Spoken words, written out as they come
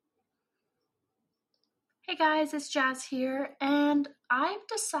Hey guys, it's Jazz here, and I've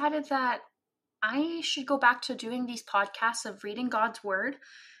decided that I should go back to doing these podcasts of reading God's Word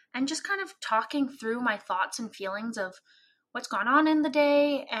and just kind of talking through my thoughts and feelings of what's gone on in the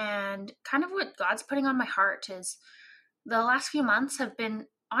day and kind of what God's putting on my heart. Is the last few months have been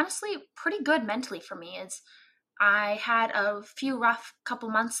honestly pretty good mentally for me. Is I had a few rough couple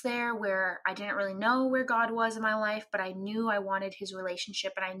months there where I didn't really know where God was in my life, but I knew I wanted his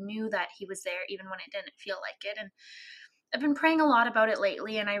relationship and I knew that he was there even when it didn't feel like it. And I've been praying a lot about it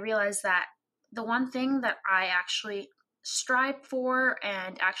lately, and I realized that the one thing that I actually strive for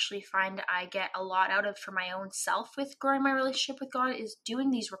and actually find I get a lot out of for my own self with growing my relationship with God is doing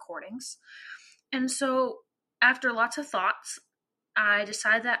these recordings. And so, after lots of thoughts, I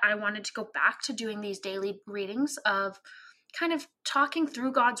decided that I wanted to go back to doing these daily readings of kind of talking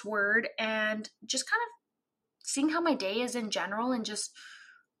through God's word and just kind of seeing how my day is in general and just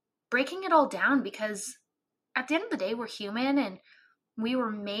breaking it all down, because at the end of the day, we're human and we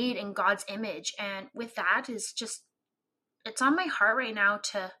were made in God's image. And with that is just, it's on my heart right now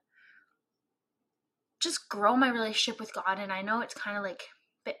to just grow my relationship with God. And I know it's kind of like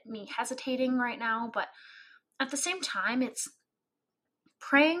me hesitating right now, but at the same time, it's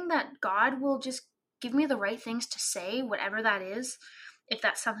praying that God will just give me the right things to say, whatever that is. If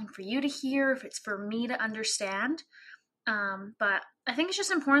that's something for you to hear, if it's for me to understand. But I think it's just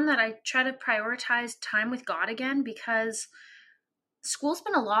important that I try to prioritize time with God again, because school's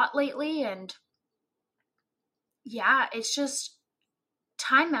been a lot lately. And yeah, it's just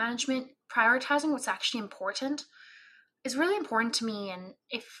time management, prioritizing what's actually important is really important to me. And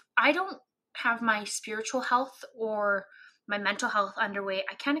if I don't have my spiritual health or my mental health underway,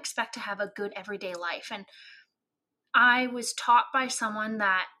 I can't expect to have a good everyday life. And I was taught by someone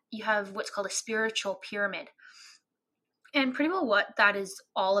that you have what's called a spiritual pyramid. And pretty well what that is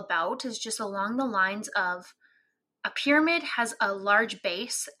all about is just along the lines of a pyramid has a large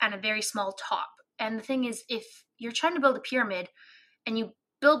base and a very small top. And the thing is, if you're trying to build a pyramid and you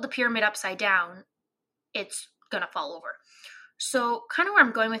build the pyramid upside down, it's going to fall over. So, kind of where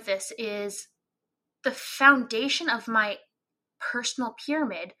I'm going with this is the foundation of my personal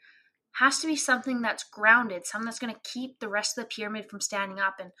pyramid has to be something that's grounded, something that's going to keep the rest of the pyramid from standing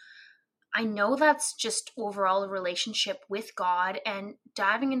up. And I know that's just overall a relationship with God and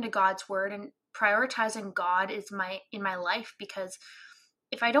diving into God's word and prioritizing God is in my life, because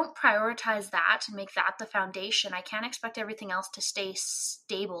if I don't prioritize that and make that the foundation, I can't expect everything else to stay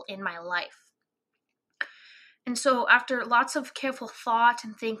stable in my life. And so after lots of careful thought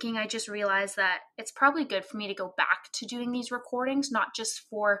and thinking, I just realized that it's probably good for me to go back to doing these recordings, not just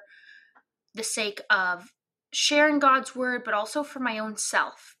for the sake of sharing God's word, but also for my own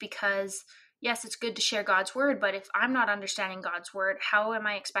self. Because yes, it's good to share God's word, but if I'm not understanding God's word, how am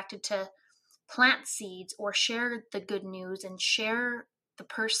I expected to plant seeds or share the good news and share the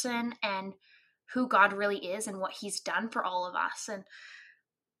person and who God really is and what he's done for all of us? And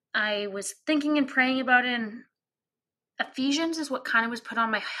I was thinking and praying about it, and Ephesians is what kind of was put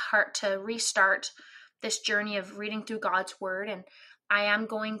on my heart to restart this journey of reading through God's word. And I am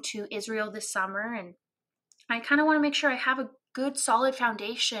going to Israel this summer, and I kind of want to make sure I have a good solid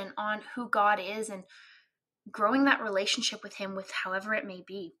foundation on who God is and growing that relationship with him, with however it may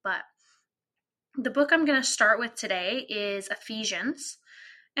be. But the book I'm going to start with today is Ephesians,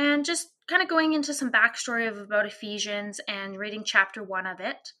 and just kind of going into some backstory about Ephesians and reading chapter 1 of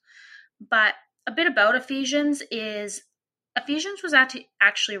it. But a bit about Ephesians is Ephesians was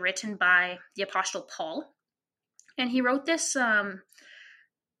actually written by the Apostle Paul, and he wrote this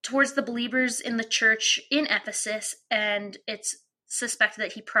towards the believers in the church in Ephesus, and it's suspected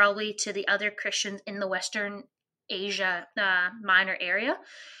that he probably to the other Christians in the Western Asia Minor area,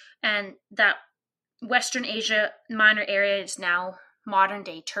 and that Western Asia Minor area is now modern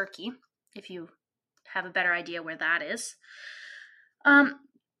day Turkey, if you have a better idea where that is.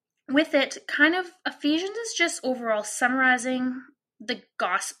 With it, kind of Ephesians is just overall summarizing the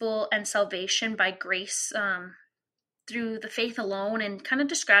gospel and salvation by grace through the faith alone, and kind of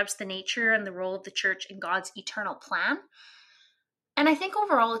describes the nature and the role of the church in God's eternal plan. And I think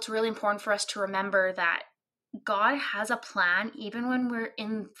overall it's really important for us to remember that God has a plan even when we're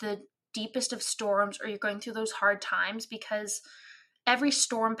in the deepest of storms or you're going through those hard times, because every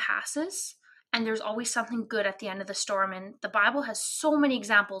storm passes and there's always something good at the end of the storm. And the Bible has so many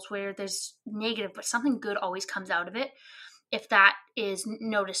examples where there's negative, but something good always comes out of it. If that is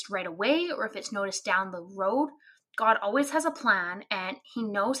noticed right away or if it's noticed down the road, God always has a plan and he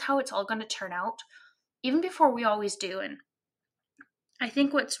knows how it's all going to turn out, even before we always do. And I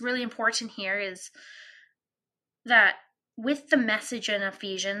think what's really important here is that with the message in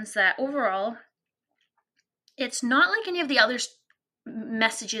Ephesians, that overall It's not like any of the other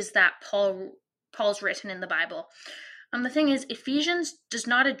messages that Paul's written in the Bible. The thing is, Ephesians does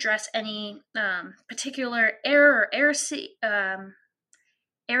not address any particular error or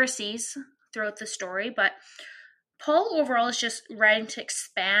heresies throughout the story, but Paul overall is just writing to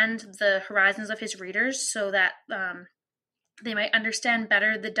expand the horizons of his readers so that they might understand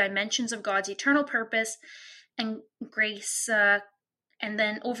better the dimensions of God's eternal purpose and grace, and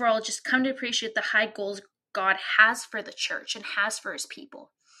then overall just come to appreciate the high goals God has for the church and has for his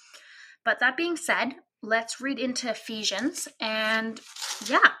people. But that being said, let's read into Ephesians, and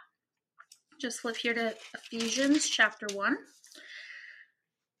just flip here to Ephesians chapter 1.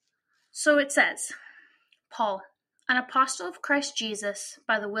 So it says, Paul, an apostle of Christ Jesus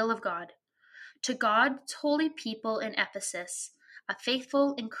by the will of God, to God's holy people in Ephesus, a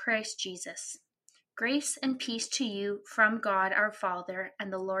faithful in Christ Jesus. Grace and peace to you from God our Father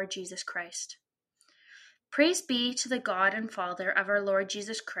and the Lord Jesus Christ. Praise be to the God and Father of our Lord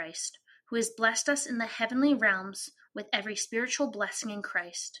Jesus Christ, who has blessed us in the heavenly realms with every spiritual blessing in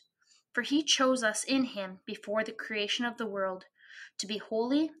Christ. For he chose us in him before the creation of the world to be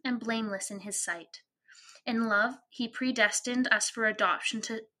holy and blameless in his sight. In love, he predestined us for adoption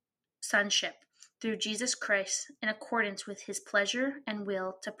to sonship through Jesus Christ in accordance with his pleasure and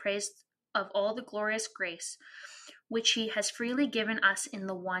will, to praise of all the glorious grace which he has freely given us in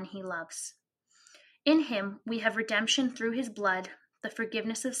the one he loves. In him we have redemption through his blood, the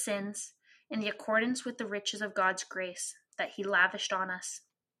forgiveness of sins, in the accordance with the riches of God's grace that he lavished on us.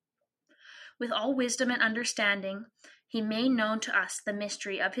 With all wisdom and understanding, he made known to us the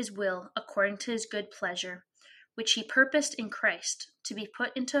mystery of his will according to his good pleasure, which he purposed in Christ to be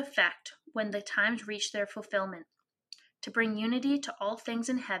put into effect when the times reach their fulfillment, to bring unity to all things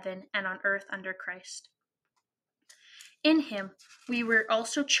in heaven and on earth under Christ. In him we were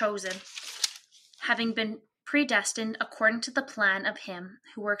also chosen, having been predestined according to the plan of him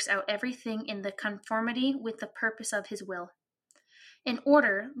who works out everything in the conformity with the purpose of his will, in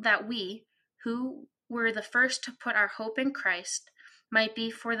order that we, who were the first to put our hope in Christ, might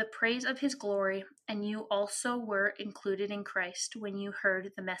be for the praise of his glory. And you also were included in Christ when you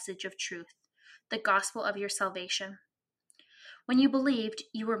heard the message of truth, the gospel of your salvation. When you believed,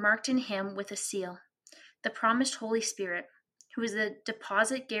 you were marked in him with a seal, the promised Holy Spirit, who is the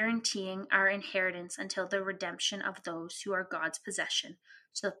deposit guaranteeing our inheritance until the redemption of those who are God's possession,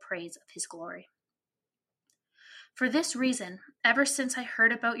 to the praise of his glory. For this reason, ever since I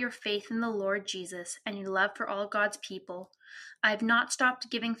heard about your faith in the Lord Jesus and your love for all God's people, I have not stopped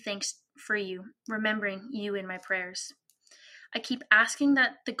giving thanks for you, remembering you in my prayers. I keep asking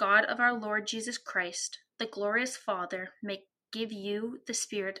that the God of our Lord Jesus Christ, the glorious Father, may give you the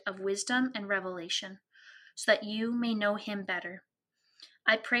spirit of wisdom and revelation, so that you may know him better.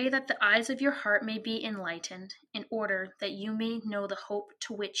 I pray that the eyes of your heart may be enlightened, in order that you may know the hope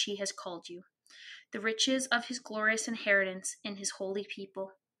to which he has called you, the riches of his glorious inheritance in his holy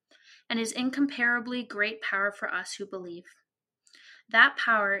people, and his incomparably great power for us who believe. That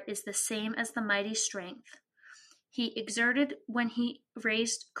power is the same as the mighty strength he exerted when he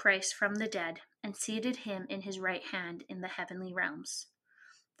raised Christ from the dead and seated him in his right hand in the heavenly realms,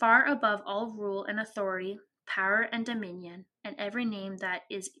 far above all rule and authority, power and dominion, and every name that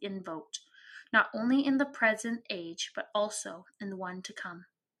is invoked, not only in the present age, but also in the one to come.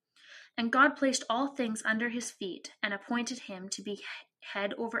 And God placed all things under his feet and appointed him to be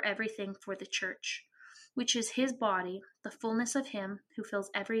head over everything for the church, which is his body, the fullness of him who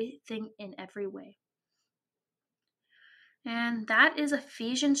fills everything in every way. And that is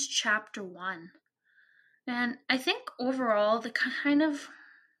Ephesians chapter 1. And I think overall the kind of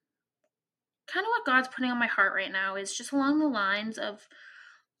what God's putting on my heart right now is just along the lines of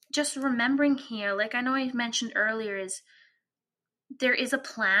just remembering here, like I know I mentioned earlier, is there is a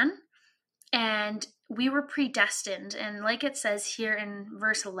plan and we were predestined. And like it says here in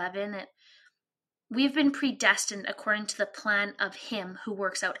verse 11, we've been predestined according to the plan of him who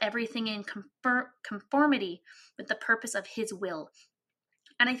works out everything in conformity with the purpose of his will.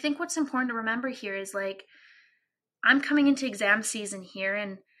 And I think what's important to remember here is, like, I'm coming into exam season here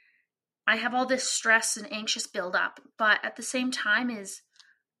and I have all this stress and anxious buildup, but at the same time is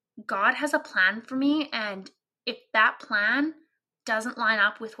God has a plan for me, and if that plan doesn't line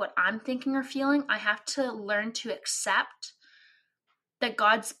up with what I'm thinking or feeling, I have to learn to accept that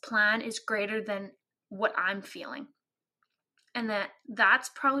God's plan is greater than what I'm feeling. And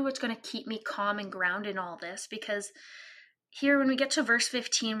that's probably what's going to keep me calm and grounded in all this, because here when we get to verse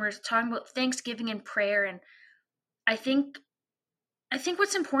 15, we're talking about thanksgiving and prayer, and I think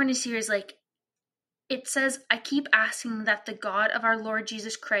what's important is here is, like, it says, I keep asking that the God of our Lord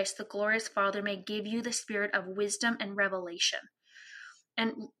Jesus Christ, the glorious Father, may give you the spirit of wisdom and revelation.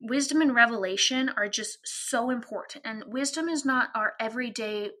 And wisdom and revelation are just so important. And wisdom is not our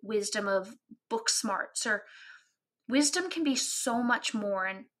everyday wisdom of book smarts, or wisdom can be so much more.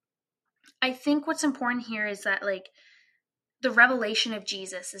 And I think what's important here is that, like, the revelation of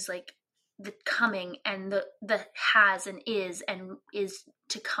Jesus is like the coming, and the has and is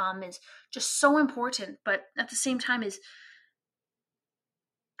to come is just so important. But at the same time, is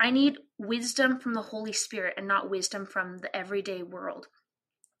I need wisdom from the Holy Spirit and not wisdom from the everyday world.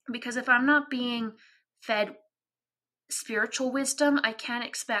 Because if I'm not being fed spiritual wisdom, I can't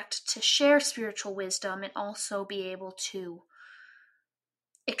expect to share spiritual wisdom and also be able to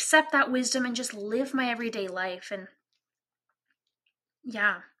accept that wisdom and just live my everyday life. And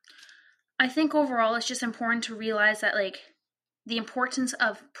yeah, I think overall it's just important to realize that, like, the importance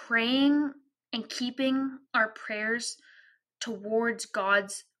of praying and keeping our prayers towards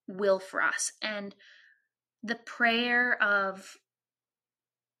God's will for us, and the prayer of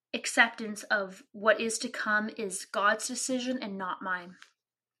acceptance of what is to come is God's decision and not mine.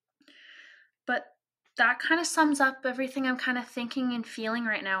 But that kind of sums up everything I'm kind of thinking and feeling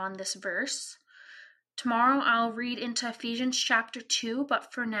right now on this verse. Tomorrow I'll read into Ephesians Chapter 2,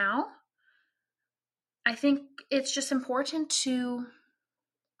 but for now, I think it's just important to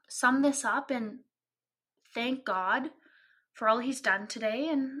sum this up and thank God for all He's done today.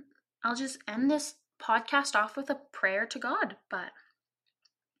 And I'll just end this podcast off with a prayer to God. But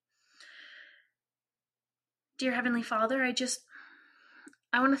dear Heavenly Father,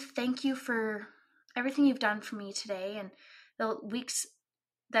 I want to thank you for everything you've done for me today and the weeks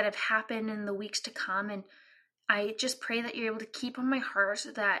that have happened and the weeks to come. And I just pray that you're able to keep on my heart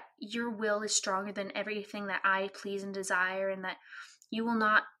that your will is stronger than everything that I please and desire, and that you will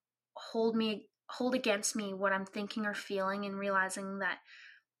not hold against me what I'm thinking or feeling, and realizing that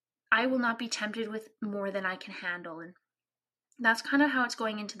I will not be tempted with more than I can handle. And that's kind of how it's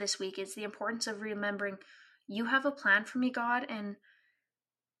going into this week, is the importance of remembering you have a plan for me, God, and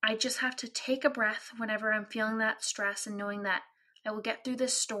I just have to take a breath whenever I'm feeling that stress and knowing that I will get through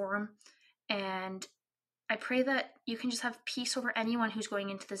this storm. And I pray that you can just have peace over anyone who's going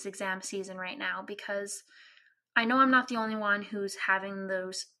into this exam season right now, because I know I'm not the only one who's having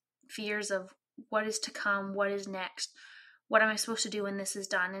those fears of what is to come, what is next, what am I supposed to do when this is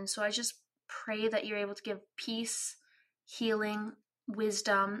done. And so I just pray that you're able to give peace, healing,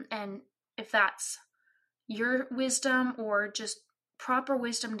 wisdom, and if that's your wisdom or just proper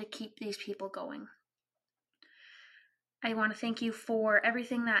wisdom to keep these people going. I want to thank you for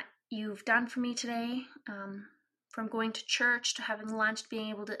everything that you've done for me today, from going to church to having lunch, to being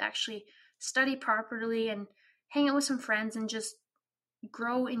able to actually study properly and hang out with some friends and just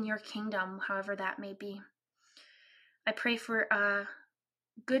grow in your kingdom, however that may be. I pray for a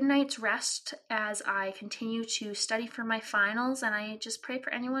good night's rest as I continue to study for my finals, and I just pray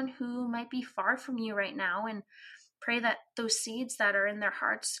for anyone who might be far from you right now, and pray that those seeds that are in their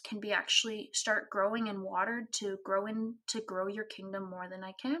hearts can be actually start growing and watered to grow your kingdom more than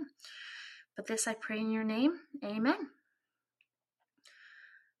I can. But this I pray in your name. Amen.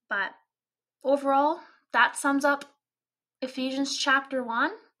 But overall, that sums up Ephesians chapter 1.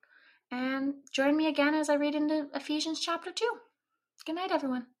 And join me again as I read into Ephesians chapter 2. Good night,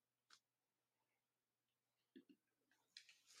 everyone.